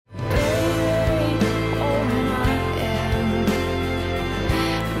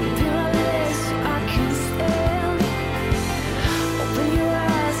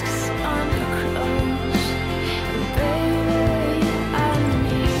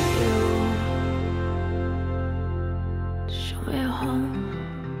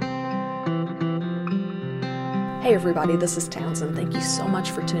Hey everybody, this is Townsend. Thank you so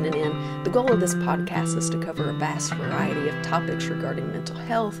much for tuning in. The goal of this podcast is to cover a vast variety of topics regarding mental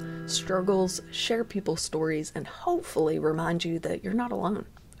health, struggles, share people's stories, and hopefully remind you that you're not alone.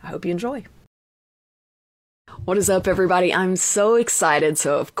 I hope you enjoy. What is up, everybody? I'm so excited.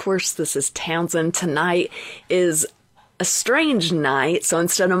 So, of course, this is Townsend. Tonight is a strange night. So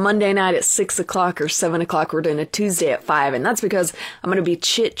instead of Monday night at 6 o'clock or 7 o'clock, we're doing a Tuesday at 5. And that's because I'm going to be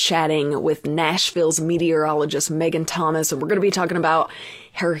chit-chatting with Nashville's meteorologist, Megan Thomas. And we're going to be talking about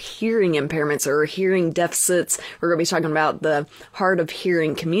her hearing impairments or her hearing deficits. We're going to be talking about the hard of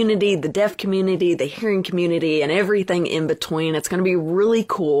hearing community, the deaf community, the hearing community, and everything in between. It's going to be really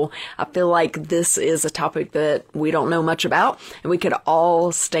cool. I feel like this is a topic that we don't know much about, and we could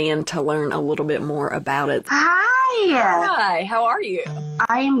all stand to learn a little bit more about it. Hi. Hi, how are you?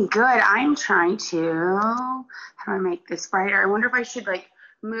 I'm good. I'm trying to, how do I make this brighter? I wonder if I should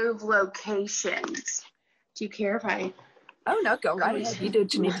move locations. Do you care if I? Oh, no, go right ahead. You do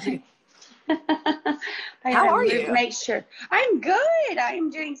what you need to do. How are you? Make sure. I'm good. I am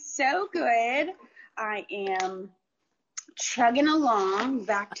doing so good. I am chugging along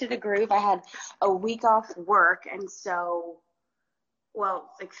back to the groove. I had a week off work, and so,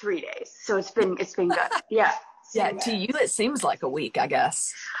 well, 3 days. So it's been good. Yeah. Yeah, to you it seems like a week, I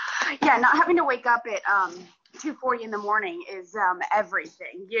guess. Yeah, not having to wake up at 2:40 in the morning is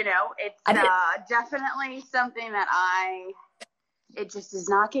everything, It's definitely something that it just does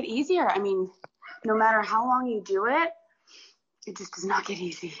not get easier. I mean, no matter how long you do it, it just does not get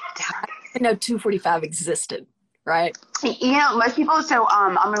easy. I didn't know 2:45 existed, right? Most people, so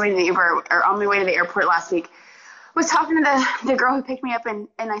on my way to the Uber, or on my way to the airport last week, was talking to the girl who picked me up, and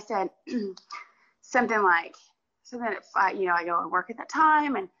I said something at 5, I go and work at that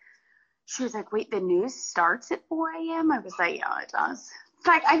time, and she was like, wait, the news starts at 4 a.m.? I was like, yeah, it does. It's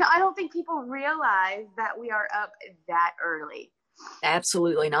like, I don't think people realize that we are up that early.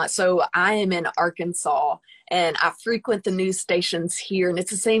 Absolutely not. So I am in Arkansas, and I frequent the news stations here, and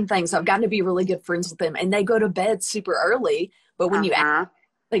it's the same thing. So I've gotten to be really good friends with them, and they go to bed super early, but when you ask,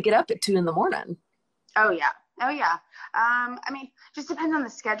 they get up at 2 in the morning. Oh, yeah. I mean, just depends on the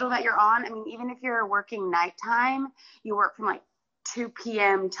schedule that you're on. I mean, even if you're working nighttime, you work from 2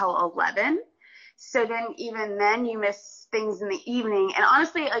 p.m. till 11. So then even then you miss things in the evening. And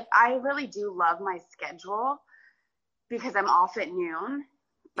honestly, I really do love my schedule because I'm off at noon,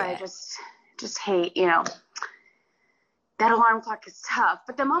 but yeah. I just hate, that alarm clock is tough.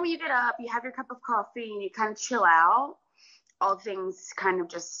 But the moment you get up, you have your cup of coffee and you kind of chill out, all things kind of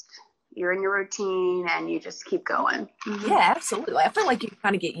just, you're in your routine and you just keep going. Mm-hmm. Yeah, absolutely. I feel like you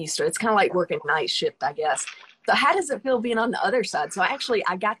kind of get used to it. It's kind of like working night shift, I guess. So how does it feel being on the other side? So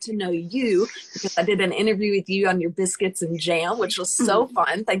I got to know you because I did an interview with you on your biscuits and jam, which was so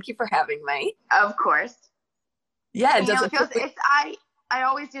fun. Thank you for having me. Of course. Yeah, I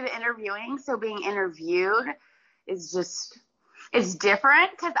always do the interviewing, so being interviewed is just, it's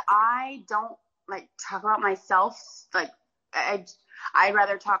different because I don't talk about myself. I'd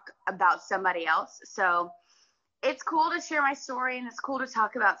rather talk about somebody else. So it's cool to share my story and it's cool to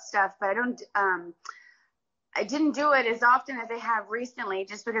talk about stuff, but I didn't do it as often as I have recently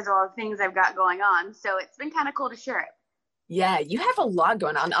just because of all the things I've got going on. So it's been kind of cool to share it. Yeah, you have a lot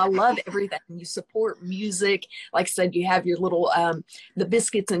going on. I love everything. You support music. Like I said, you have your little, the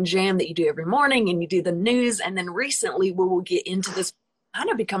biscuits and jam that you do every morning, and you do the news. And then recently we will get into this, kind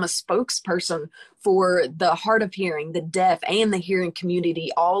of become a spokesperson for the hard of hearing, the deaf, and the hearing community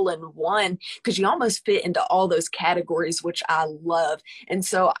all in one, because you almost fit into all those categories, which I love. And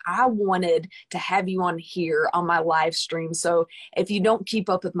so I wanted to have you on here on my live stream. So if you don't keep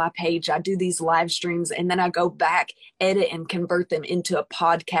up with my page, I do these live streams and then I go back, edit, and convert them into a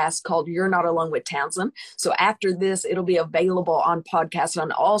podcast called You're Not Alone with Townsend. So after this, it'll be available on podcasts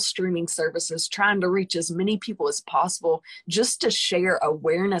on all streaming services, trying to reach as many people as possible just to share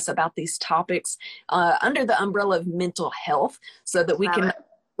awareness about these topics under the umbrella of mental health, so that we can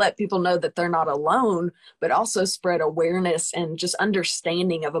let people know that they're not alone, but also spread awareness and just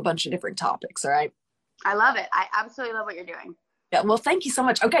understanding of a bunch of different topics. All right. I love it. I absolutely love what you're doing. Yeah, well, thank you so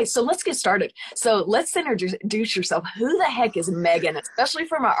much. Okay, so let's get started. So let's introduce yourself. Who the heck is Megan, especially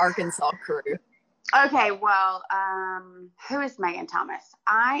from our Arkansas crew? Okay, well, who is Megan Thomas?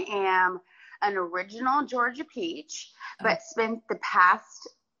 I am an original Georgia Peach, but spent the past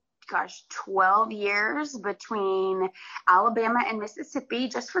 12 years between Alabama and Mississippi,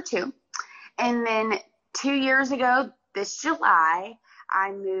 just for 2. And then 2 years ago, this July,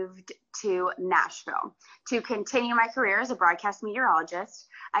 I moved to Nashville to continue my career as a broadcast meteorologist.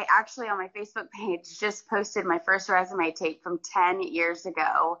 I actually, on my Facebook page, just posted my first resume tape from 10 years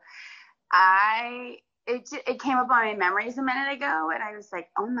ago. it came up on my memories a minute ago, and I was like,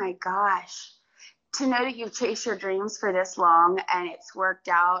 oh my gosh, to know that you've chased your dreams for this long and it's worked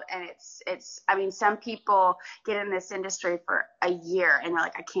out. And I mean, some people get in this industry for a year and they're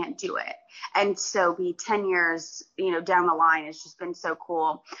like, I can't do it. And so be 10 years, down the line, it's just been so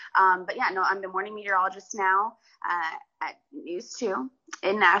cool. But yeah, no, I'm the morning meteorologist now at News 2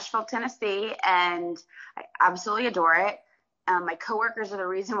 in Nashville, Tennessee, and I absolutely adore it. My coworkers are the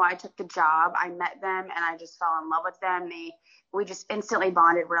reason why I took the job. I met them and I just fell in love with them. We just instantly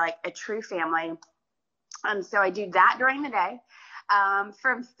bonded. We're like a true family. So I do that during the day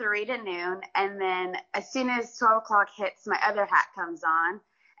from 3 to noon. And then as soon as 12 o'clock hits, my other hat comes on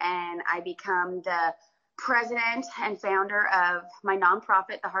and I become the president and founder of my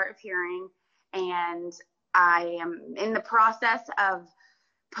nonprofit, The Heart of Hearing. And I am in the process of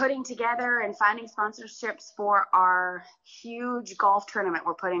putting together and finding sponsorships for our huge golf tournament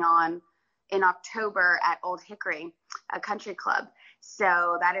we're putting on in October at Old Hickory, a country club.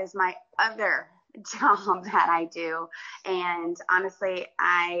 So that is my other job that I do. And honestly,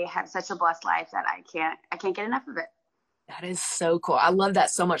 I have such a blessed life that I can't get enough of it. That is so cool. I love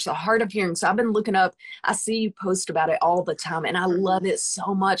that so much. The Heart of Hearing. So I've been looking up, I see you post about it all the time and I love it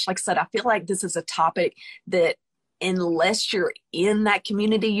so much. Like I said, I feel like this is a topic that unless you're in that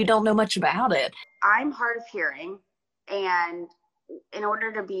community, you don't know much about it. I'm hard of hearing, and in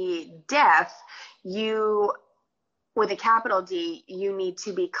order to be deaf, with a capital D, you need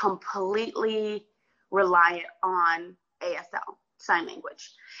to be completely reliant on ASL, sign language.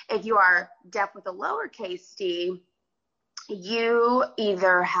 If you are deaf with a lowercase d, you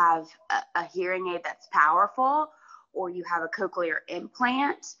either have a hearing aid that's powerful or you have a cochlear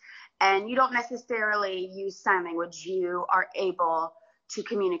implant, and you don't necessarily use sign language. You are able to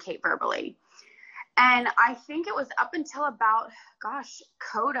communicate verbally. And I think it was up until about,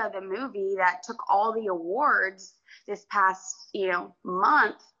 Coda, the movie that took all the awards this past,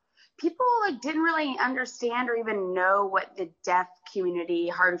 month, people didn't really understand or even know what the deaf community,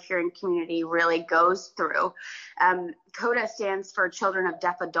 hard of hearing community really goes through. Coda stands for Children of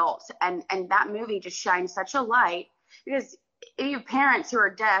Deaf Adults. And that movie just shines such a light, because if you have parents who are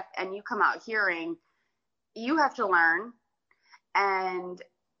deaf and you come out hearing, you have to learn. And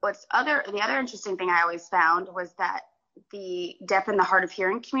the other interesting thing I always found was that the deaf and the hard of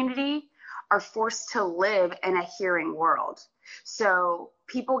hearing community are forced to live in a hearing world. So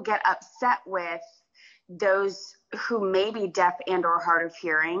people get upset with those who may be deaf and or hard of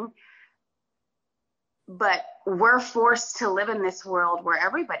hearing, but we're forced to live in this world where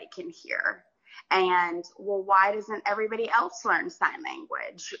everybody can hear. And well, why doesn't everybody else learn sign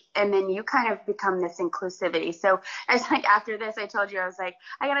language? And then you kind of become this inclusivity. So it's like, after this, I told you, I was like,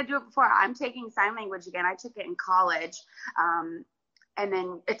 I got to do it before. I'm taking sign language again. I took it in college. And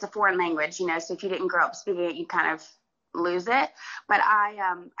then it's a foreign language, so if you didn't grow up speaking it, you kind of lose it. But I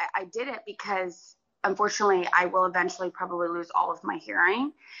did it because unfortunately I will eventually probably lose all of my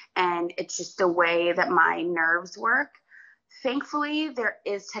hearing. And it's just the way that my nerves work. Thankfully, there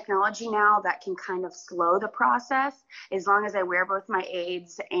is technology now that can kind of slow the process, as long as I wear both my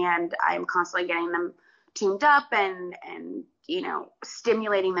aids and I'm constantly getting them tuned up and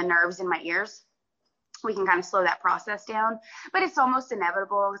stimulating the nerves in my ears. We can kind of slow that process down, but it's almost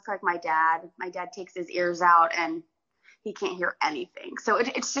inevitable. It's like my dad takes his ears out and he can't hear anything. So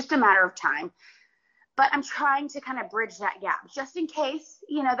it's just a matter of time. But I'm trying to kind of bridge that gap just in case,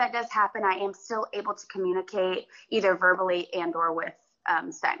 that does happen. I am still able to communicate either verbally and or with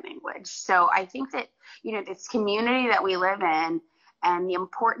sign language. So I think that, this community that we live in and the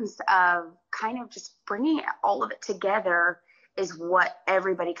importance of kind of just bringing all of it together is what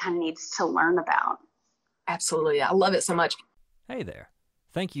everybody kind of needs to learn about. Absolutely. I love it so much. Hey there.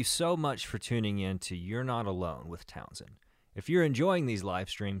 Thank you so much for tuning in to You're Not Alone with Townsend. If you're enjoying these live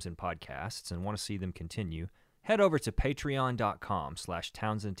streams and podcasts and want to see them continue, head over to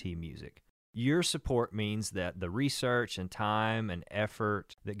patreon.com/TownsendTMusic. Your support means that the research and time and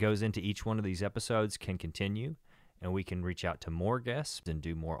effort that goes into each one of these episodes can continue, and we can reach out to more guests and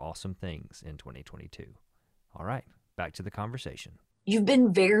do more awesome things in 2022. All right, back to the conversation. You've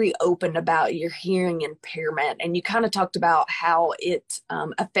been very open about your hearing impairment, and you kind of talked about how it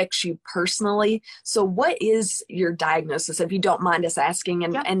affects you personally. So what is your diagnosis, if you don't mind us asking,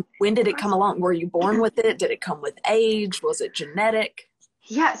 and when did it come along? Were you born with it? Did it come with age? Was it genetic?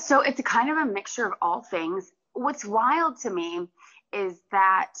 Yeah, so it's kind of a mixture of all things. What's wild to me is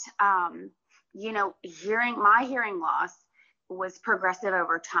that, my hearing loss was progressive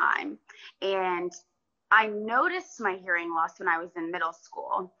over time. And I noticed my hearing loss when I was in middle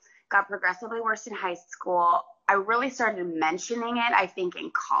school, got progressively worse in high school. I really started mentioning it, I think,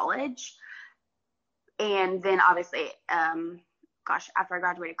 in college. And then obviously, after I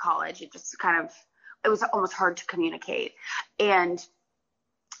graduated college, it was almost hard to communicate. And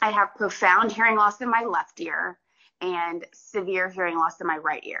I have profound hearing loss in my left ear and severe hearing loss in my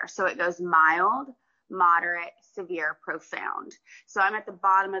right ear. So it goes mild, moderate, severe, profound. So I'm at the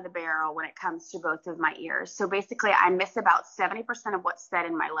bottom of the barrel when it comes to both of my ears. So basically I miss about 70% of what's said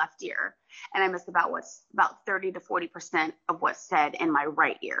in my left ear, and I miss about 30 to 40% of what's said in my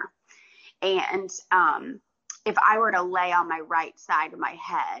right ear. And if I were to lay on my right side of my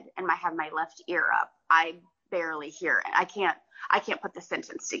head and have my left ear up, I barely hear it. I can't put the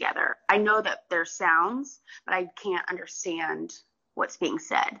sentence together. I know that there's sounds, but I can't understand what's being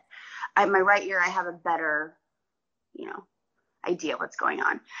said. My right ear, I have a better, idea what's going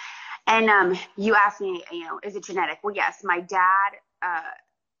on. And you asked me, is it genetic? Well, yes, my dad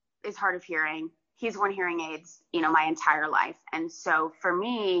is hard of hearing. He's worn hearing aids, my entire life. And so for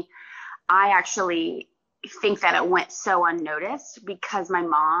me, I actually think that it went so unnoticed because my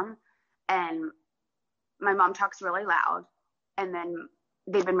mom talks really loud, and then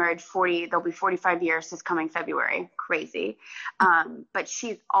they've been married they'll be 45 years this coming February. Crazy. But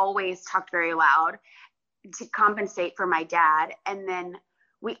she's always talked very loud to compensate for my dad. And then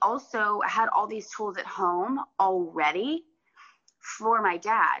we also had all these tools at home already for my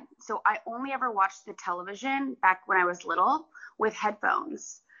dad. So I only ever watched the television back when I was little with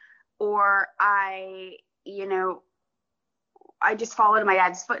headphones, or I just followed in my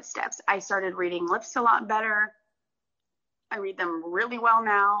dad's footsteps. I started reading lips a lot better. I read them really well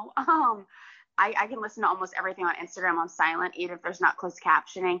now. I can listen to almost everything on Instagram on silent, even if there's not closed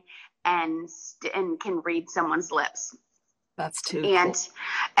captioning, and can read someone's lips. That's too And cool.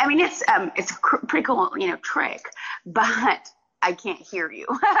 I mean, it's a pretty cool, trick, but I can't hear you.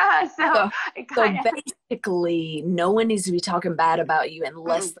 So basically, no one needs to be talking bad about you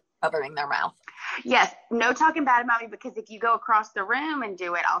unless they're covering their mouth. Yes, no talking bad about me, because if you go across the room and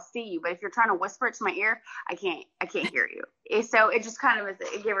do it, I'll see you. But if you're trying to whisper it to my ear, I can't hear you. So it just kind of is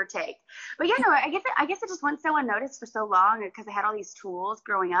a give or take. But yeah, no, I guess it just went so unnoticed for so long because I had all these tools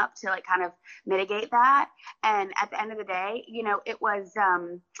growing up to kind of mitigate that. And at the end of the day, it was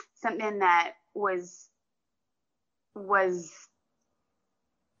something that was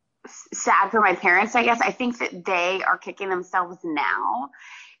sad for my parents, I guess. I think that they are kicking themselves now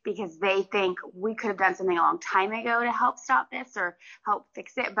because they think we could have done something a long time ago to help stop this or help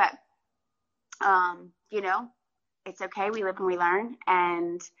fix it. But, it's okay. We live and we learn,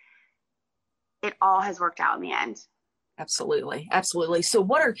 and it all has worked out in the end. Absolutely. Absolutely. So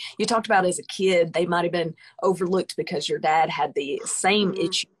you talked about as a kid, they might have been overlooked because your dad had the same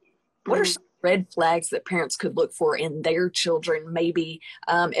issue. What are some red flags that parents could look for in their children, maybe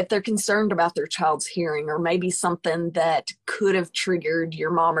if they're concerned about their child's hearing, or maybe something that could have triggered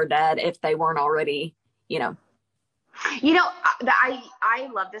your mom or dad if they weren't already, I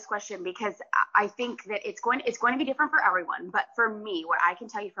love this question because I think that it's going to be different for everyone. But for me, what I can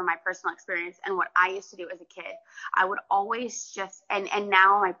tell you from my personal experience and what I used to do as a kid, I would always and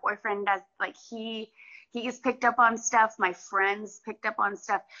now my boyfriend does, he's picked up on stuff. My friends picked up on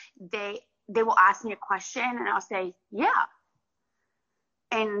stuff. They will ask me a question and I'll say, yeah.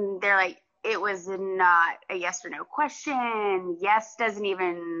 And they're like, it was not a yes or no question. Yes doesn't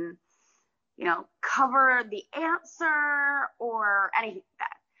even, cover the answer or anything like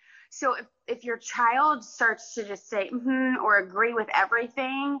that. So if your child starts to just say, or agree with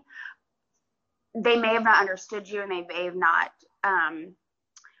everything, they may have not understood you and they may have not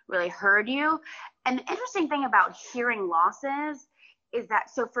really heard you. And the interesting thing about hearing losses is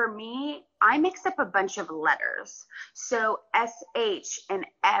that, so for me, I mix up a bunch of letters. So SH and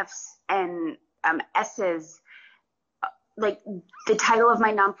F's and S's, like the title of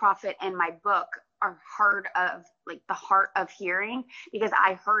my nonprofit and my book are the heart of hearing, because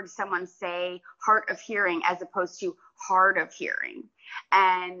I heard someone say heart of hearing as opposed to hard of hearing.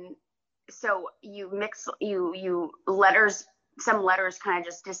 And so you mix, you letters, some letters kind of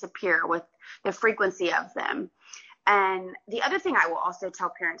just disappear with the frequency of them. And the other thing I will also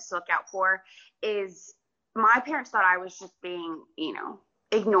tell parents to look out for is, my parents thought I was just being,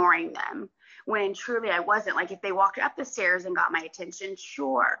 ignoring them, when truly I wasn't. Like if they walked up the stairs and got my attention,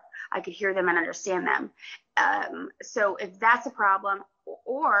 sure, I could hear them and understand them. So if that's a problem,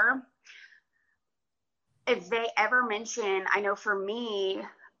 or if they ever mention, I know for me,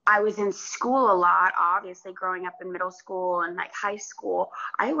 I was in school a lot, obviously growing up in middle school and high school.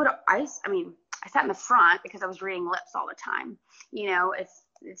 I sat in the front because I was reading lips all the time.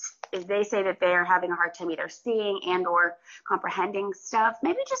 If they say that they are having a hard time either seeing and or comprehending stuff,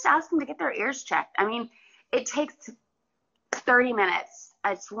 maybe just ask them to get their ears checked. I mean, it takes 30 minutes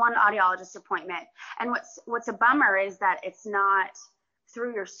it's one audiologist appointment. And what's a bummer is that it's not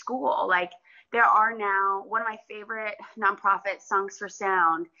through your school. Like, there are now, one of my favorite nonprofits, Songs for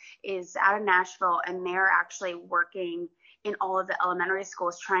Sound, is out of Nashville, and they're actually working in all of the elementary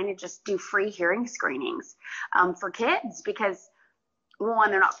schools trying to just do free hearing screenings for kids, because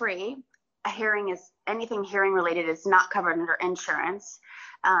one, they're not free. Anything hearing related is not covered under insurance.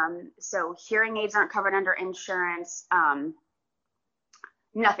 So hearing aids aren't covered under insurance.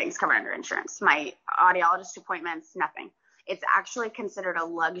 Nothing's covered under insurance. My audiologist appointments, nothing. It's actually considered a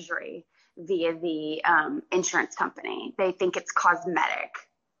luxury via the insurance company. They think it's cosmetic.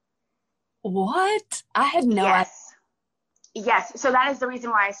 What? I had no idea. Yes. So that is the reason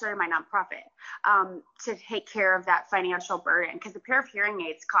why I started my nonprofit, to take care of that financial burden, because a pair of hearing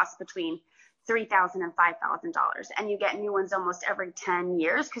aids costs between $3,000 and $5,000, and you get new ones almost every 10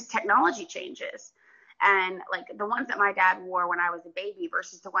 years because technology changes. And like the ones that my dad wore when I was a baby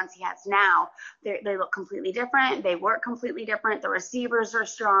versus the ones he has now, they look completely different. They work completely different. The receivers are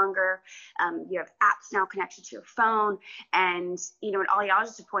stronger. You have apps now connected to your phone, and an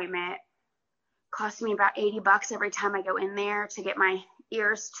audiologist appointment costs me about $80 every time I go in there to get my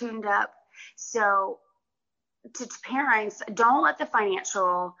ears tuned up. So to parents, don't let the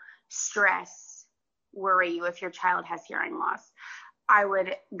financial stress worry you if your child has hearing loss. I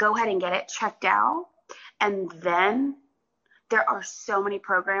would go ahead and get it checked out. And then there are so many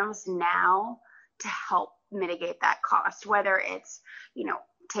programs now to help mitigate that cost, whether it's,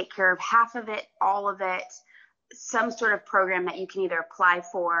 take care of half of it, all of it, some sort of program that you can either apply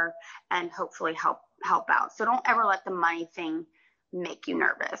for and hopefully help out. So don't ever let the money thing make you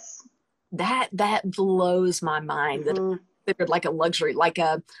nervous. That blows my mind. That it's considered like a luxury, like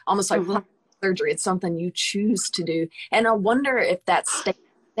almost like surgery. It's something you choose to do. And I wonder if that's state,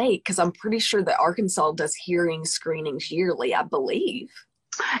 because I'm pretty sure that Arkansas does hearing screenings yearly, I believe.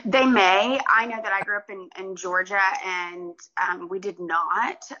 They may. I know that I grew up in Georgia, and we did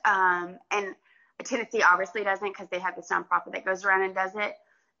not. And Tennessee obviously doesn't, because they have this nonprofit that goes around and does it.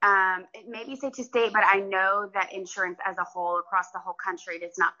 It may be state to state, but I know that insurance as a whole across the whole country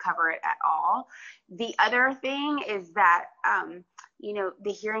does not cover it at all. The other thing is that,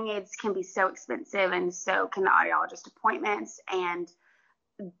 the hearing aids can be so expensive, and so can the audiologist appointments. And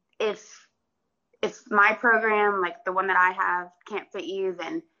if my program, like the one that I have, can't fit you,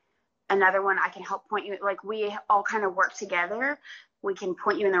 then another one I can help point you. Like, we all kind of work together. We can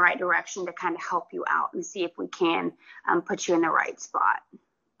point you in the right direction to kind of help you out and see if we can put you in the right spot.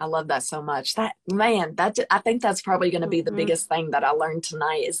 I love that so much. I think that's probably going to be the biggest thing that I learned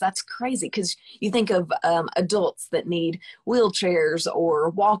tonight. Is that's crazy, because you think of adults that need wheelchairs or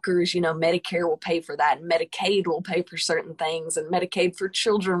walkers. Medicare will pay for that, and Medicaid will pay for certain things, and Medicaid for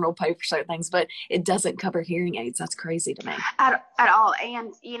children will pay for certain things, but it doesn't cover hearing aids. That's crazy to me. At all.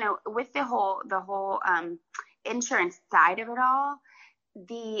 And with the whole insurance side of it all,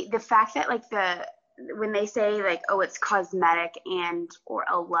 the fact that when they say like, oh, it's cosmetic or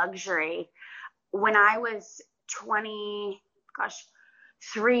a luxury, when I was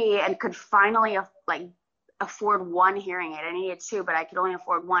 23 and could finally afford one hearing aid, I needed two, but I could only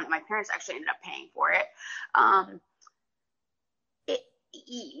afford one. My parents actually ended up paying for it.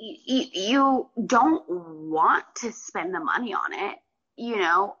 You don't want to spend the money on it,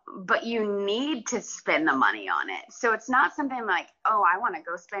 but you need to spend the money on it. So it's not something like, oh, I want to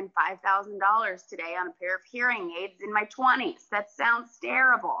go spend $5,000 today on a pair of hearing aids in my 20s. That sounds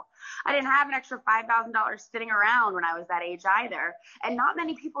terrible. I didn't have an extra $5,000 sitting around when I was that age either. And not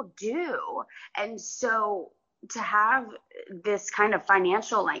many people do. And so to have this kind of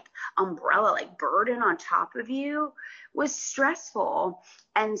financial umbrella, burden on top of you was stressful.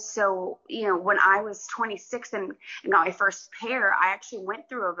 And so, when I was 26 and got my first pair, I actually went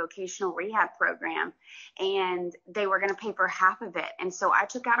through a vocational rehab program, and they were going to pay for half of it. And so I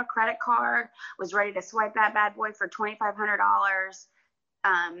took out a credit card, was ready to swipe that bad boy for $2,500.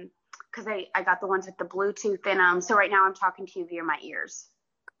 Cause I got the ones with the Bluetooth in them. So right now I'm talking to you via my ears.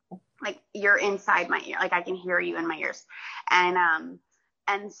 You're inside my ear. I can hear you in my ears. And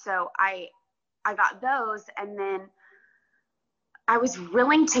so I got those, and then I was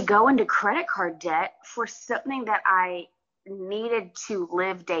willing to go into credit card debt for something that I needed to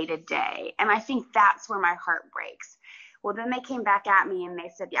live day to day. And I think that's where my heart breaks. Well, then they came back at me and they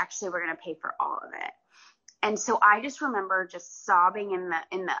said, actually, we're going to pay for all of it. And so I just remember just sobbing in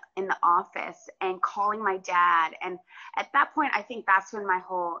the office and calling my dad. And at that point, I think that's when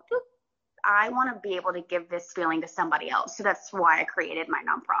I want to be able to give this feeling to somebody else. So that's why I created my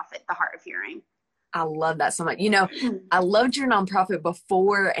nonprofit, The Heart of Hearing. I love that so much. I loved your nonprofit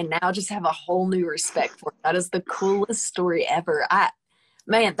before, and now just have a whole new respect for it. That is the coolest story ever.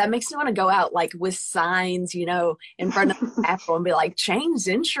 Man, that makes me want to go out like with signs, in front of Apple and be like, change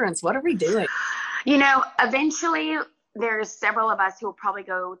insurance. What are we doing? Eventually there's several of us who will probably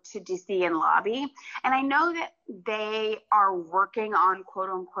go to DC and lobby. And I know that they are working on, quote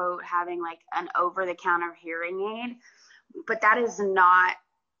unquote, having like an over-the-counter hearing aid, but that is not,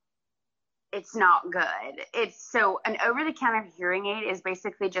 it's not good. So an over-the-counter hearing aid is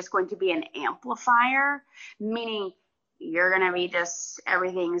basically just going to be an amplifier, meaning you're going to be just,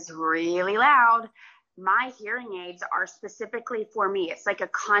 everything's really loud. My hearing aids are specifically for me. It's like a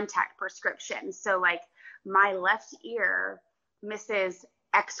contact prescription. So like my left ear misses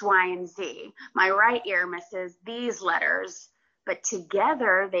X, Y, and Z. My right ear misses these letters, but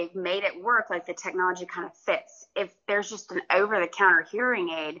together they've made it work. Like the technology kind of fits. If there's just an over-the-counter hearing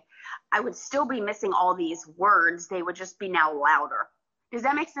aid, I would still be missing all these words. They would just be now louder. Does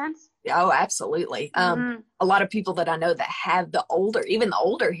that make sense? Oh, absolutely. A lot of people that I know that have even the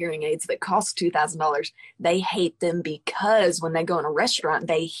older hearing aids that cost $2,000, they hate them because when they go in a restaurant,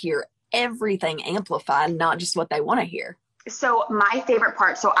 they hear everything amplified, not just what they want to hear. So my favorite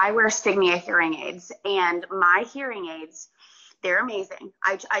part, so I wear Signia hearing aids, and my hearing aids, they're amazing.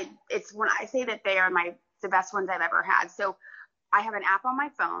 It's when I say that they are the best ones I've ever had. So I have an app on my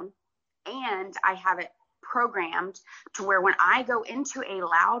phone, and I have it programmed to where when I go into a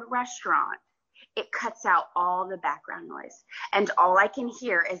loud restaurant, it cuts out all the background noise, and all I can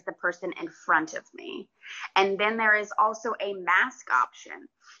hear is the person in front of me. And then there is also a mask option.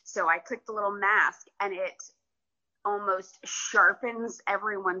 So I click the little mask, and it almost sharpens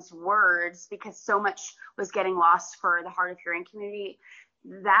everyone's words because so much was getting lost for the hard of hearing community.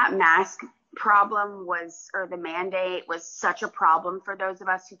 That mask problem or the mandate was such a problem for those of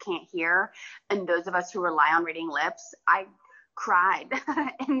us who can't hear and those of us who rely on reading lips. I cried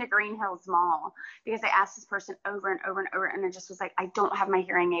in the Green Hills Mall because I asked this person over and over and over, and I just was like, I don't have my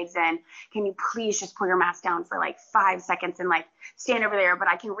hearing aids in. Can you please just pull your mask down for like 5 seconds and like stand over there, but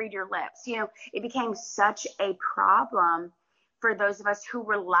I can read your lips. It became such a problem for those of us who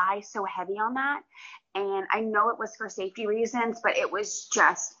rely so heavy on that. And I know it was for safety reasons, but it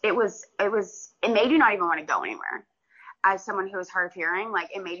made you not even want to go anywhere. As someone who is hard of hearing, like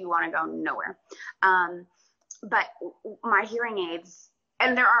it made you want to go nowhere. But my hearing aids,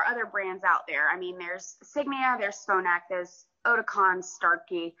 and there are other brands out there. I mean, there's Signia, there's Phonak, there's Oticon,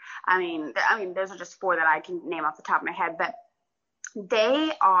 Starkey. I mean, those are just 4 that I can name off the top of my head, but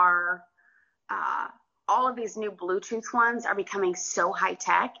they are, all of these new Bluetooth ones are becoming so high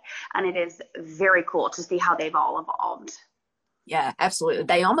tech, and it is very cool to see how they've all evolved. Yeah, absolutely.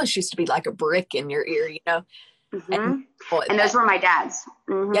 They almost used to be like a brick in your ear, And those were my dad's.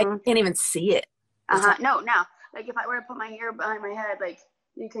 Yeah, you can't even see it. No. Like if I were to put my hair behind my head, like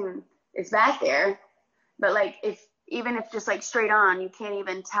it's back there. But like even if just like straight on, you can't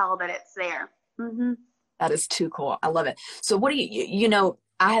even tell that it's there. That is too cool. I love it. So what do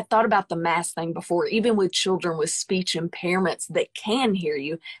I had thought about the mask thing before, even with children with speech impairments that can hear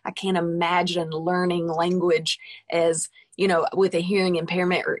you. I can't imagine learning language as, with a hearing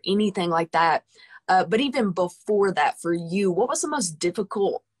impairment or anything like that. But even before that, for you, what was the most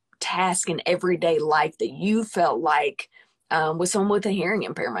difficult task in everyday life that you felt like with someone with a hearing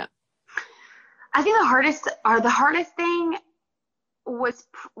impairment? I think the hardest thing was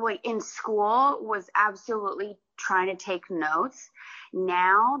like in school was absolutely trying to take notes.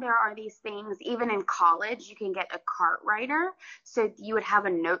 Now there are these things, even in college, you can get a cart writer. So you would have a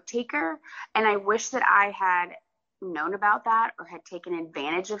note taker. And I wish that I had known about that or had taken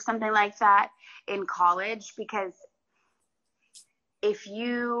advantage of something like that in college, because if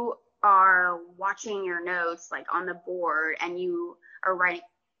you are watching your notes like on the board and you are writing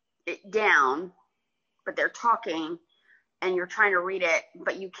it down, but they're talking and you're trying to read it,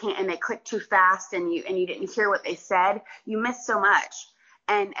 but you can't, and they click too fast and you didn't hear what they said, you miss so much.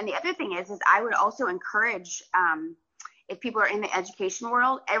 And the other thing is I would also encourage, if people are in the education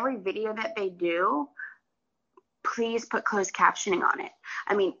world, every video that they do, please put closed captioning on it.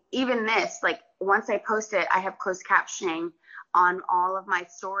 I mean, even this, like once I post it, I have closed captioning on all of my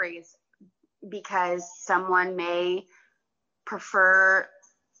stories because someone may prefer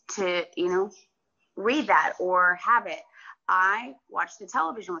to, read that or have it. I watch the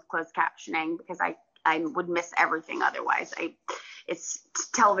television with closed captioning because I would miss everything otherwise.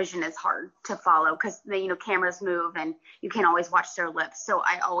 Television is hard to follow because the cameras move and you can't always watch their lips. So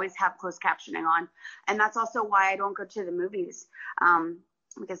I always have closed captioning on, and that's also why I don't go to the movies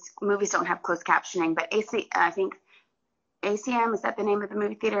because movies don't have closed captioning. But I think ACM, is that the name of the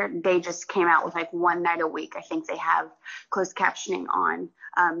movie theater? They just came out with like one night a week. I think they have closed captioning on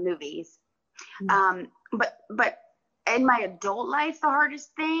movies. But in my adult life, the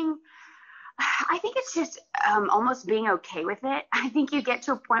hardest thing, I think it's just almost being okay with it. I think you get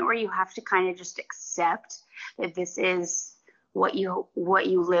to a point where you have to kind of just accept that this is what you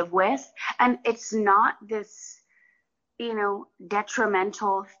live with, and it's not this, you know,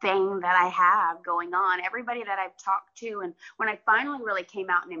 detrimental thing that I have going on. Everybody that I've talked to, and when I finally really came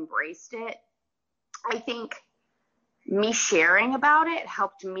out and embraced it, I think me sharing about it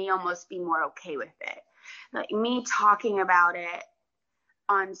helped me almost be more okay with it. Like me talking about it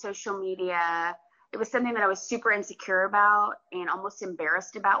on social media, it was something that I was super insecure about and almost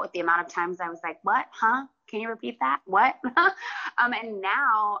embarrassed about, with the amount of times I was like, what, huh? Can you repeat that? What? And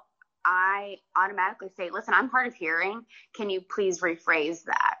now I automatically say, listen, I'm hard of hearing. Can you please rephrase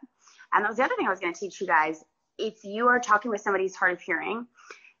that? And that was the other thing I was going to teach you guys. If you are talking with somebody who's hard of hearing,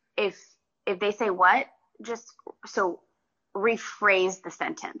 if they say what, just so rephrase the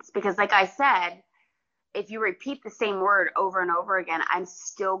sentence. Because like I said, if you repeat the same word over and over again, I'm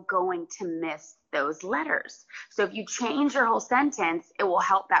still going to miss those letters. So if you change your whole sentence, it will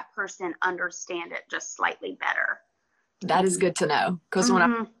help that person understand it just slightly better. That is good to know. Because when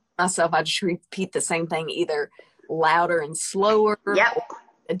I myself, I just repeat the same thing, either louder and slower, yep, or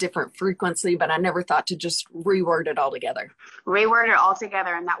a different frequency, but I never thought to just reword it all together. Reword it all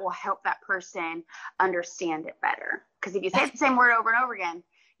together, and that will help that person understand it better. Because if you say the same word over and over again,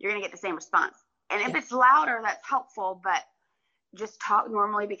 you're going to get the same response. And if it's louder, that's helpful, but just talk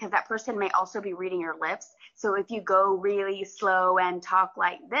normally, because that person may also be reading your lips. So if you go really slow and talk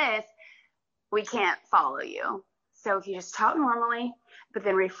like this, we can't follow you. So if you just talk normally, but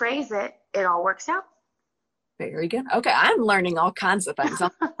then rephrase it, it all works out. Very good. Okay, I'm learning all kinds of things.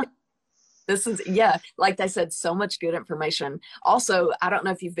 This is, yeah, like I said, so much good information. Also, I don't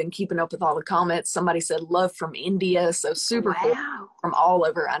know if you've been keeping up with all the comments. Somebody said love from India, so super cool from all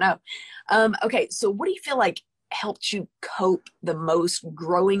over. I know. Okay, so what do you feel like helped you cope the most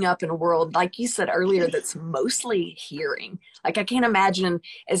growing up in a world, like you said earlier, that's mostly hearing? Like, I can't imagine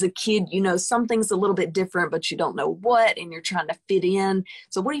as a kid, you know, something's a little bit different, but you don't know what, and you're trying to fit in.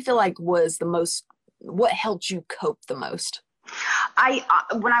 So what do you feel like was the most, what helped you cope the most?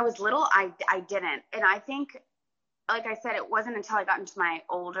 When I was little, I didn't. And I think, like I said, it wasn't until I got into my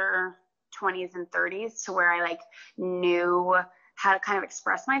older 20s and 30s to where I like knew how to kind of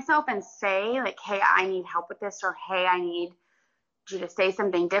express myself and say like, hey, I need help with this, or hey, I need you to say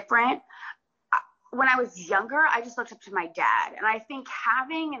something different. When I was younger, I just looked up to my dad. And I think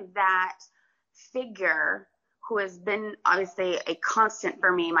having that figure who has been obviously a constant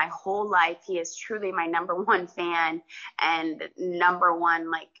for me my whole life, he is truly my number one fan and number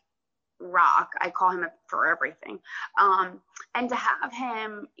one like rock. I call him for everything. And to have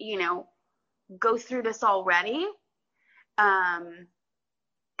him, you know, go through this already, and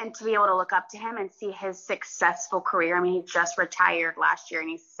to be able to look up to him and see his successful career. I mean, he just retired last year and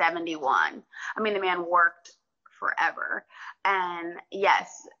he's 71. I mean, the man worked forever. And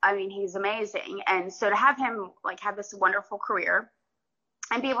yes, I mean, he's amazing. And so to have him like have this wonderful career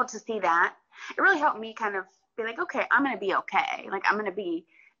and be able to see that, it really helped me kind of be like, okay, I'm going to be okay. Like, I'm going to be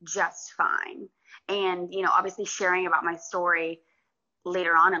just fine. And, you know, obviously sharing about my story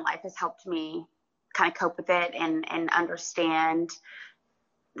later on in life has helped me kind of cope with it and understand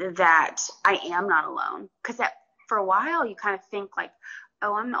that I am not alone. Because for a while you kind of think like,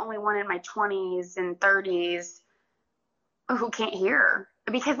 oh, I'm the only one in my 20s and 30s who can't hear.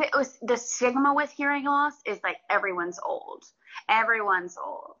 Because it was the stigma with hearing loss is like everyone's old. Everyone's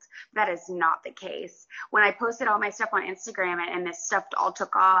old. That is not the case. When I posted all my stuff on Instagram and this stuff all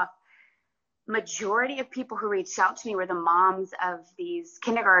took off, majority of people who reached out to me were the moms of these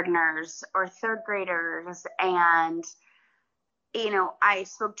kindergartners or third graders. And, you know, I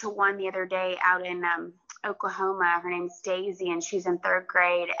spoke to one the other day out in Oklahoma. Her name's Daisy, and she's in third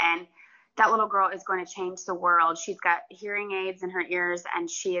grade. And that little girl is going to change the world. She's got hearing aids in her ears, and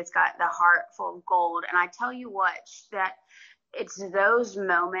she has got the heart full of gold. And I tell you what, that it's those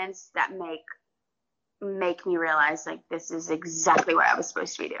moments that make me realize, like, this is exactly what I was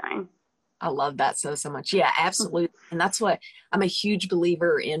supposed to be doing. I love that so much. Yeah, absolutely. And that's what I'm a huge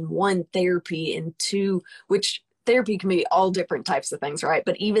believer in. One, therapy, and two, which therapy can be all different types of things, right?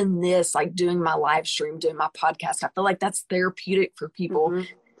 But even this, like doing my live stream, doing my podcast, I feel like that's therapeutic for people.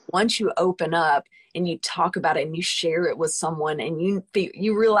 Mm-hmm. Once you open up and you talk about it and you share it with someone and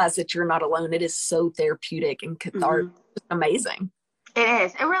you realize that you're not alone, it is so therapeutic and cathartic. Mm-hmm. It's amazing. It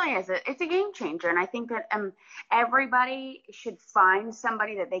is. It really is. It's a game changer. And I think that everybody should find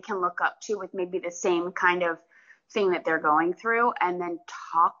somebody that they can look up to with maybe the same kind of thing that they're going through, and then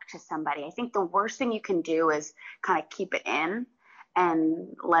talk to somebody. I think the worst thing you can do is kind of keep it in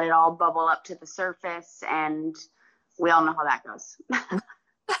and let it all bubble up to the surface and we all know how that goes.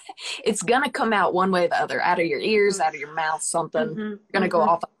 It's going to come out one way or the other, out of your ears, out of your mouth, something. Mm-hmm. Going to go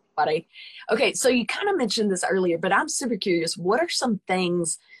off everybody. Okay, so you kind of mentioned this earlier, but I'm super curious. What are some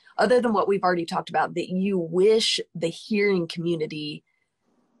things, other than what we've already talked about, that you wish the hearing community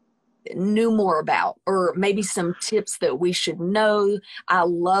knew more about, or maybe some tips that we should know? I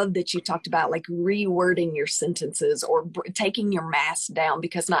love that you talked about like rewording your sentences or taking your mask down,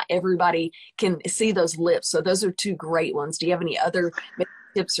 because not everybody can see those lips. So those are two great ones. Do you have any other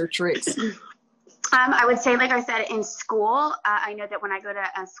tips or tricks? I would say, like I said, in school, I know that when I go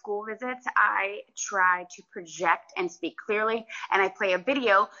to school visits, I try to project and speak clearly, and I play a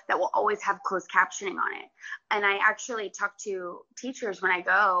video that will always have closed captioning on it. And I actually talk to teachers when I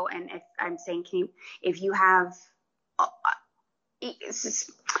go, and if I'm saying, if you have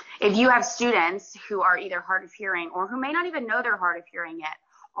students who are either hard of hearing or who may not even know they're hard of hearing yet,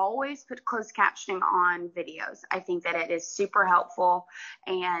 always put closed captioning on videos. I think that it is super helpful,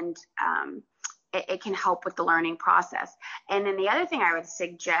 and it can help with the learning process. And then the other thing I would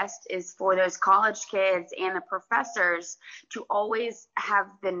suggest is for those college kids and the professors to always have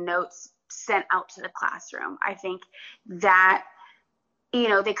the notes sent out to the classroom. I think that,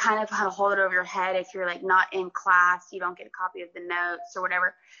 they kind of hold it over your head if you're like not in class, you don't get a copy of the notes or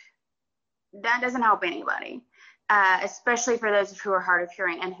whatever. That doesn't help anybody. Especially for those who are hard of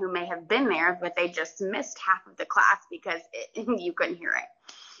hearing and who may have been there, but they just missed half of the class because you couldn't hear it.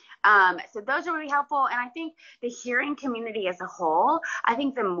 So those are really helpful. And I think the hearing community as a whole, I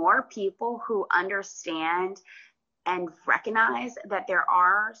think the more people who understand and recognize that there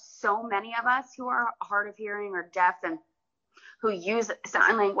are so many of us who are hard of hearing or deaf and who use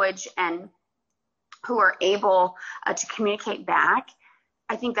sign language and who are able to communicate back,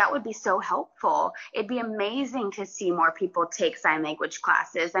 I think that would be so helpful. It'd be amazing to see more people take sign language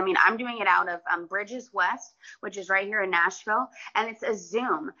classes. I mean, I'm doing it out of Bridges West, which is right here in Nashville, and it's a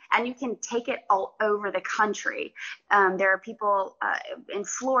Zoom, and you can take it all over the country. There are people in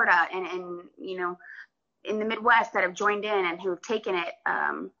Florida and in the Midwest that have joined in and who have taken it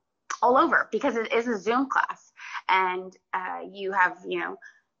all over, because it is a Zoom class, and you have,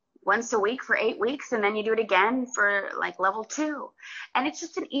 once a week for 8 weeks, and then you do it again for like level 2. And it's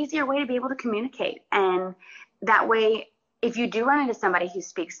just an easier way to be able to communicate. And that way, if you do run into somebody who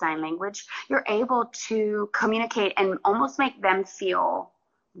speaks sign language, you're able to communicate and almost make them feel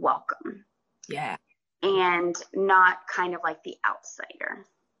welcome. Yeah. And not kind of like the outsider.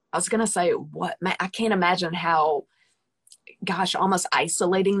 I was going to say, I can't imagine how, almost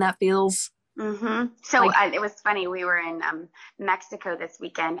isolating that feels. Mm-hmm. So it was funny. We were in Mexico this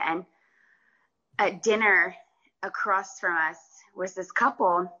weekend, and at dinner across from us was this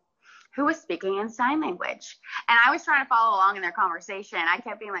couple who was speaking in sign language. And I was trying to follow along in their conversation. I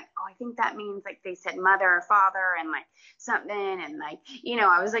kept being like, oh, I think that means like they said mother or father and like something. And like,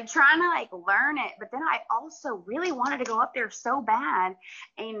 I was like trying to like learn it. But then I also really wanted to go up there so bad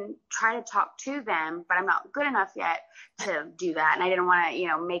and try to talk to them, but I'm not good enough yet to do that. And I didn't want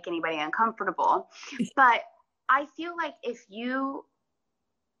to, make anybody uncomfortable. But I feel like if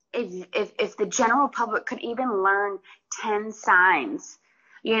the general public could even learn 10 signs,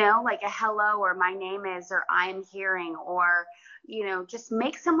 like a hello, or my name is, or I'm hearing, or, just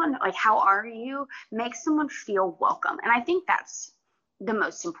make someone like, how are you? Make someone feel welcome. And I think that's the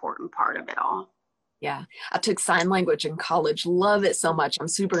most important part of it all. Yeah. I took sign language in college. Love it so much. I'm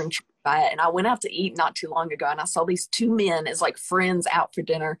super intrigued by it. And I went out to eat not too long ago, and I saw these two men as like friends out for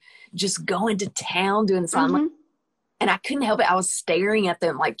dinner, just going to town doing sign language. And I couldn't help it. I was staring at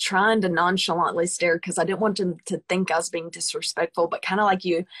them, like trying to nonchalantly stare, because I didn't want them to think I was being disrespectful, but kind of like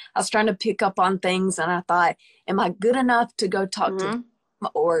you, I was trying to pick up on things, and I thought, am I good enough to go talk to them?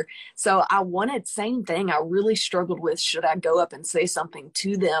 Or so I wanted, same thing. I really struggled with, should I go up and say something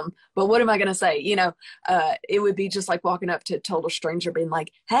to them? But what am I going to say? It would be just like walking up to a total stranger being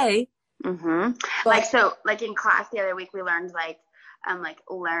like, hey. But, like in class the other week, we learned I'm like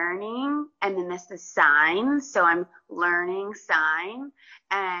learning, and then this is sign. So I'm learning sign,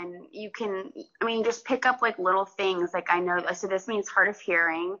 and you can, just pick up like little things. Like I know, so this means hard of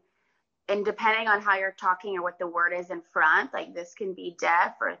hearing, and depending on how you're talking or what the word is in front, like this can be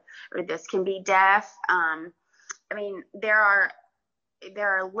deaf or this can be deaf. There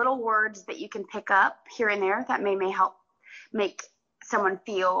are little words that you can pick up here and there that may help make someone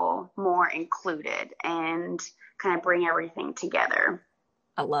feel more included and kind of bring everything together.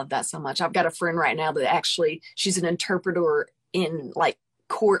 I love that so much. I've got a friend right now that actually, she's an interpreter in like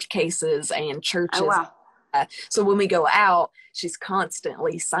court cases and churches. Oh, wow. So when we go out, she's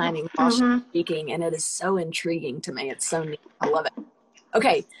constantly signing while she's speaking, and it is so intriguing to me. It's so neat. I love it.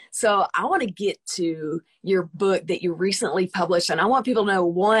 Okay, so I want to get to your book that you recently published, and I want people to know,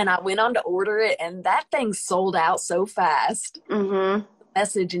 one, I went on to order it, and that thing sold out so fast. Mm-hmm.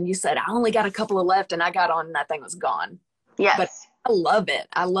 Message, and you said I only got a couple of left, and I got on, and that thing was gone. But Yes. I love it.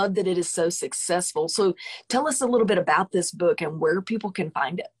 I love that it is so successful. So tell us a little bit about this book and where people can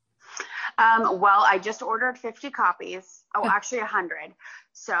find it. Well, I just ordered 50 copies. Oh, actually 100.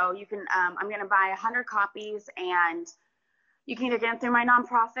 So you can, I'm going to buy 100 copies, and you can either get them through my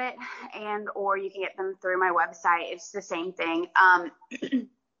nonprofit or you can get them through my website. It's the same thing.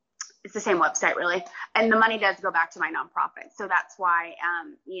 It's the same website, really. And the money does go back to my nonprofit. So that's why,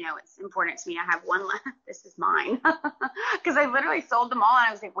 it's important to me. I have one left. This is mine. Because I literally sold them all. And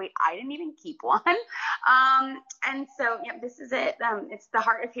I was like, wait, I didn't even keep one. And so, this is it. It's The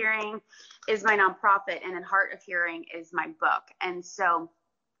Heart of Hearing is my nonprofit. And then Heart of Hearing is my book. And so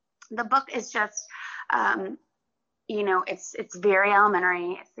the book is just, it's very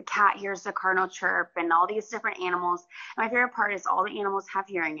elementary. It's the cat hears the cardinal chirp and all these different animals. And my favorite part is all the animals have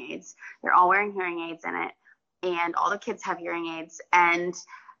hearing aids. They're all wearing hearing aids in it. And all the kids have hearing aids and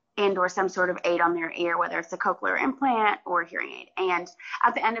or some sort of aid on their ear, whether it's a cochlear implant or a hearing aid. And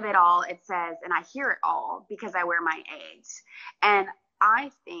at the end of it all, it says, and I hear it all because I wear my aids. And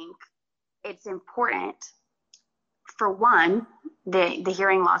I think it's important for one, the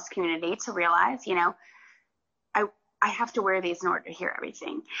hearing loss community to realize, I have to wear these in order to hear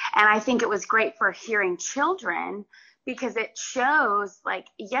everything. And I think it was great for hearing children because it shows, like,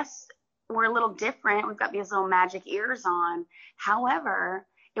 yes, we're a little different. We've got these little magic ears on. However,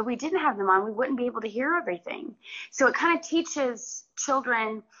 if we didn't have them on, we wouldn't be able to hear everything. So it kind of teaches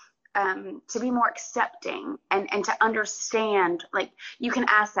children to be more accepting and to understand. Like, you can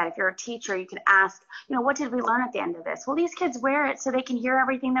ask that. If you're a teacher, you can ask, what did we learn at the end of this? Well, these kids wear it so they can hear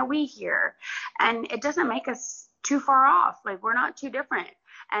everything that we hear. And it doesn't make us too far off. Like, we're not too different.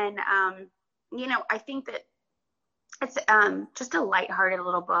 And, I think that it's just a lighthearted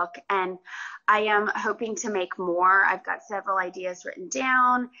little book, and I am hoping to make more. I've got several ideas written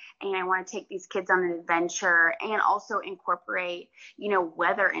down, and I want to take these kids on an adventure and also incorporate,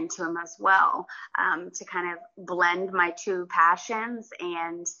 weather into them as well, to kind of blend my two passions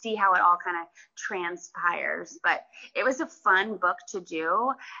and see how it all kind of transpires. But it was a fun book to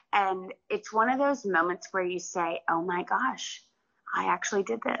do, and it's one of those moments where you say, oh my gosh, I actually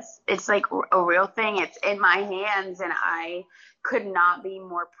did this. It's like a real thing. It's in my hands, and I could not be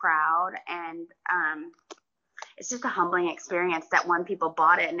more proud. And it's just a humbling experience that one, people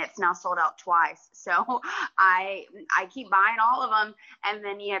bought it, and it's now sold out twice. So I keep buying all of them, and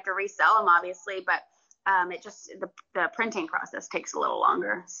then you have to resell them, obviously. But it just the printing process takes a little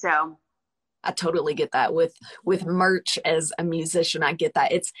longer. So I totally get that with merch. As a musician, I get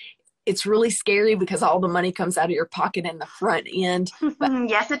that. It's really scary because all the money comes out of your pocket in the front end.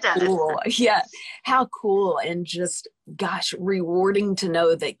 Yes, it does. Cool. Yeah. How cool. And just, gosh, rewarding to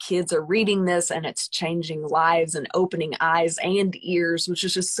know that kids are reading this and it's changing lives and opening eyes and ears, which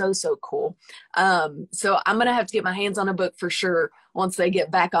is just so, so cool. So I'm going to have to get my hands on a book for sure once they get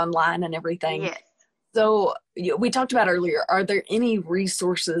back online and everything. Yes. So we talked about earlier, are there any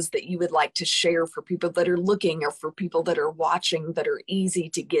resources that you would like to share for people that are looking or for people that are watching that are easy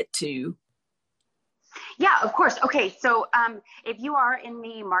to get to? Yeah, of course. Okay. So if you are in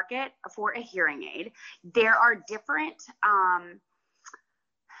the market for a hearing aid, there are different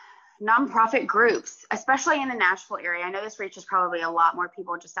nonprofit groups, especially in the Nashville area. I know this reaches probably a lot more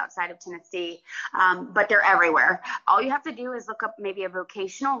people just outside of Tennessee, but they're everywhere. All you have to do is look up maybe a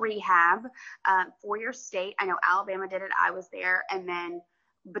vocational rehab for your state. I know Alabama did it. I was there. And then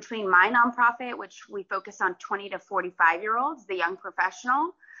between my nonprofit, which we focus on 20 to 45-year-olds, the young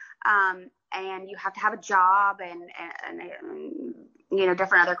professional, and you have to have a job and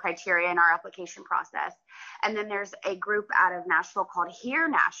different other criteria in our application process. And then there's a group out of Nashville called Hear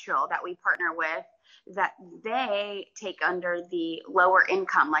Nashville that we partner with, that they take under the lower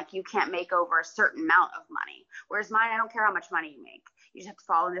income. Like, you can't make over a certain amount of money. Whereas mine, I don't care how much money you make. You just have to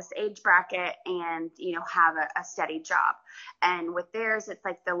fall in this age bracket and, have a steady job. And with theirs, it's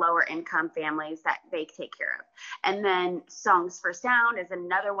like the lower income families that they take care of. And then Songs for Sound is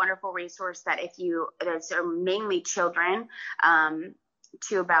another wonderful resource that those are mainly children,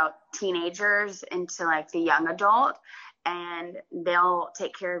 to about teenagers into like the young adult, and they'll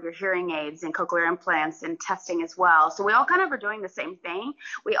take care of your hearing aids and cochlear implants and testing as well. So we all kind of are doing the same thing.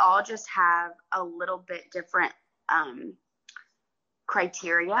 We all just have a little bit different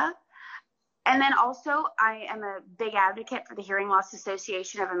criteria. And then also, I am a big advocate for the Hearing Loss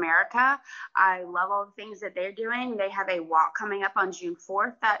Association of America. I love all the things that they're doing. They have a walk coming up on June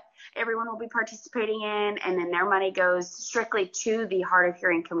 4th that everyone will be participating in, and then their money goes strictly to the hard of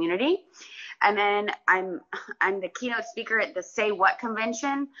hearing community. And then I'm the keynote speaker at the Say What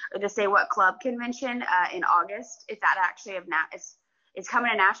convention, or the Say What Club convention in August. It's at actually it's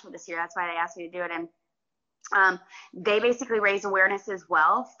coming to Nashville this year. That's why they asked me to do it. And they basically raise awareness as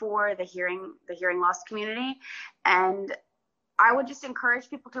well for the hearing loss community. And I would just encourage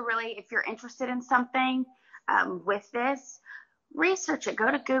people to really, if you're interested in something with this, research it.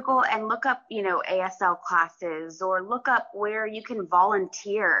 Go to Google and look up, ASL classes, or look up where you can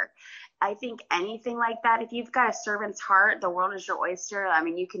volunteer. I think anything like that, if you've got a servant's heart, the world is your oyster. I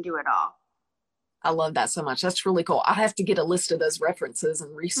mean, you can do it all. I love that so much. That's really cool. I'll have to get a list of those references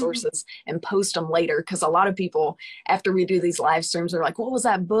and resources and post them later, because a lot of people, after we do these live streams, are like, what was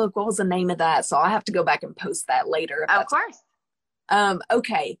that book? What was the name of that? So I have to go back and post that later. Of course.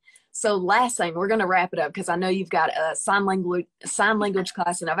 Okay. So last thing, we're going to wrap it up, because I know you've got a sign language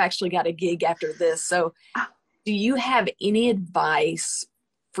class, and I've actually got a gig after this. So do you have any advice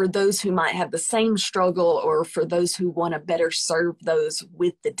for those who might have the same struggle, or for those who want to better serve those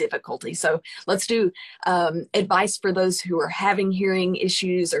with the difficulty? So let's do advice for those who are having hearing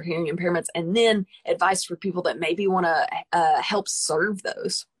issues or hearing impairments, and then advice for people that maybe want to help serve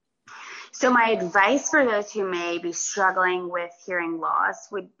those. So my advice for those who may be struggling with hearing loss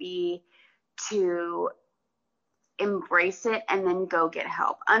would be to embrace it and then go get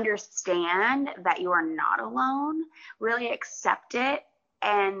help. Understand that you are not alone. Really accept it.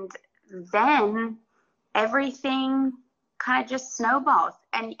 And then everything kind of just snowballs,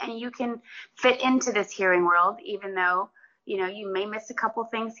 and you can fit into this hearing world, even though, you may miss a couple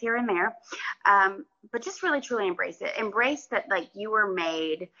things here and there. But just really, truly embrace it. Embrace that, you were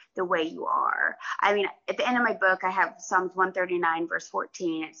made the way you are. I mean, at the end of my book, I have Psalms 139, verse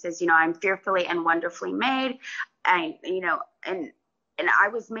 14. It says, I'm fearfully and wonderfully made. And I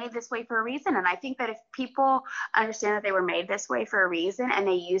was made this way for a reason. And I think that if people understand that they were made this way for a reason, and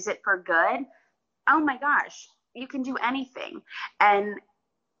they use it for good, oh my gosh, you can do anything. And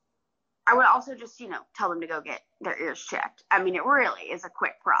I would also just, tell them to go get their ears checked. I mean, it really is a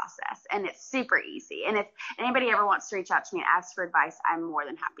quick process, and it's super easy. And if anybody ever wants to reach out to me and ask for advice, I'm more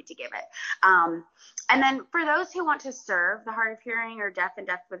than happy to give it. And then for those who want to serve the hard of hearing or deaf and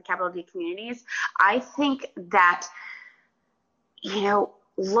deaf with a capital D communities, I think that,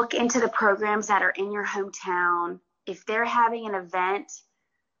 look into the programs that are in your hometown. If they're having an event,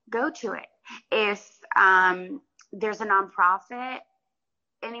 go to it. If there's a nonprofit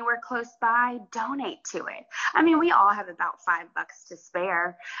anywhere close by, donate to it. I mean, we all have about $5 to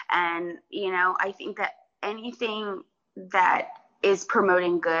spare. And, I think that anything that is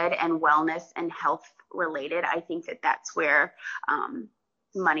promoting good and wellness and health related, I think that that's where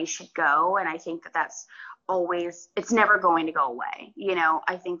money should go. And I think that that's always, it's never going to go away.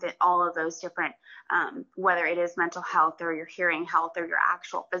 I think that all of those different, whether it is mental health or your hearing health or your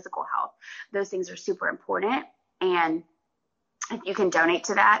actual physical health, those things are super important. And if you can donate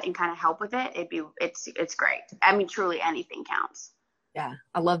to that and kind of help with it, it's great. I mean, truly anything counts. Yeah,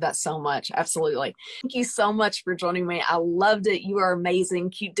 I love that so much. Absolutely. Thank you so much for joining me. I loved it. You are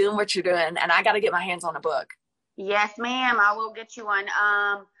amazing. Keep doing what you're doing. And I got to get my hands on a book. Yes, ma'am. I will get you one.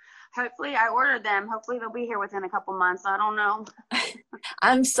 Hopefully I ordered them. Hopefully they'll be here within a couple months. I don't know.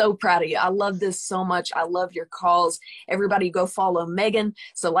 I'm so proud of you. I love this so much. I love your calls. Everybody go follow Megan.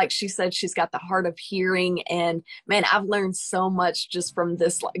 So like she said, she's got the hard of hearing, and man, I've learned so much just from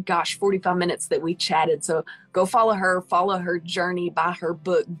this, 45 minutes that we chatted. So go follow her journey, buy her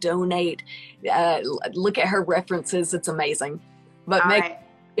book, donate, look at her references. It's amazing. But Megan,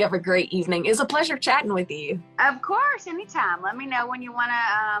 you have a great evening. It was a pleasure chatting with you. Of course, anytime. Let me know when you want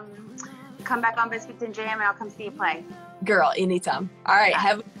to come back on Biscuits and Jam, and I'll come see you play. Girl, anytime. All right,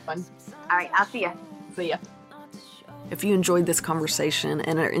 have a good one. All right, I'll see you. See ya. If you enjoyed this conversation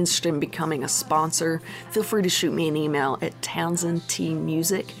and are interested in becoming a sponsor, feel free to shoot me an email at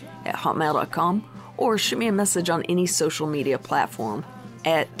townsendtmusic@hotmail.com, or shoot me a message on any social media platform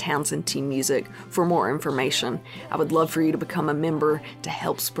at Townsend T Music for more information. I would love for you to become a member to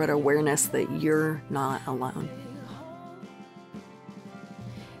help spread awareness that you're not alone.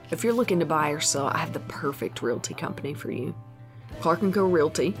 If you're looking to buy or sell, I have the perfect realty company for you. Clark & Co.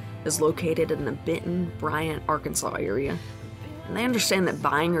 Realty is located in the Benton, Bryant, Arkansas area, and they understand that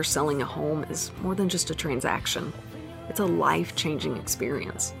buying or selling a home is more than just a transaction. It's a life-changing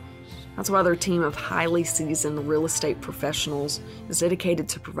experience. That's why their team of highly seasoned real estate professionals is dedicated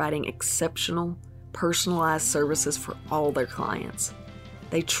to providing exceptional, personalized services for all their clients.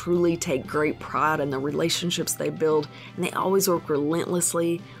 They truly take great pride in the relationships they build, and they always work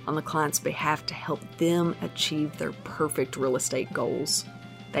relentlessly on the client's behalf to help them achieve their perfect real estate goals.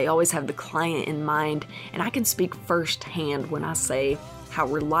 They always have the client in mind, and I can speak firsthand when I say how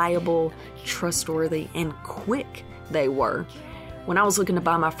reliable, trustworthy, and quick they were. When I was looking to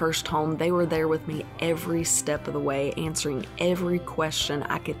buy my first home, they were there with me every step of the way, answering every question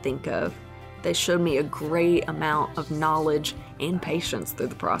I could think of. They showed me a great amount of knowledge and patience through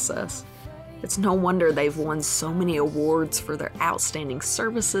the process. It's no wonder they've won so many awards for their outstanding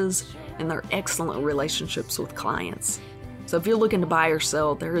services and their excellent relationships with clients. So if you're looking to buy or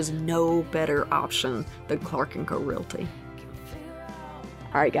sell, there is no better option than Clark & Co. Realty.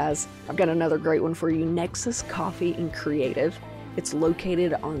 All right, guys, I've got another great one for you, Nexus Coffee and Creative. It's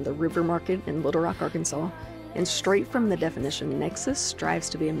located on the River Market in Little Rock, Arkansas. And straight from the definition, Nexus strives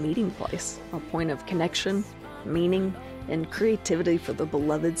to be a meeting place, a point of connection, meaning, and creativity for the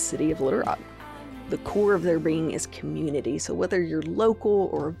beloved city of Little Rock. The core of their being is community, so whether you're local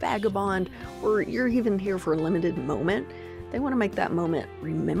or a vagabond, or you're even here for a limited moment, they want to make that moment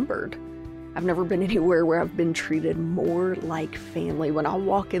remembered. I've never been anywhere where I've been treated more like family. When I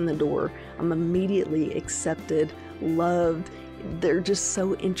walk in the door, I'm immediately accepted, loved. They're just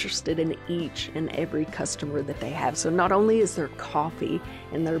so interested in each and every customer that they have. So not only is their coffee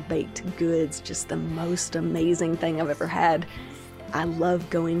and their baked goods just the most amazing thing I've ever had, I love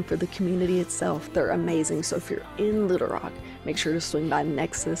going for the community itself. They're amazing. So if you're in Little Rock, make sure to swing by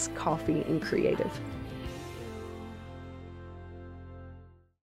Nexus Coffee and Creative.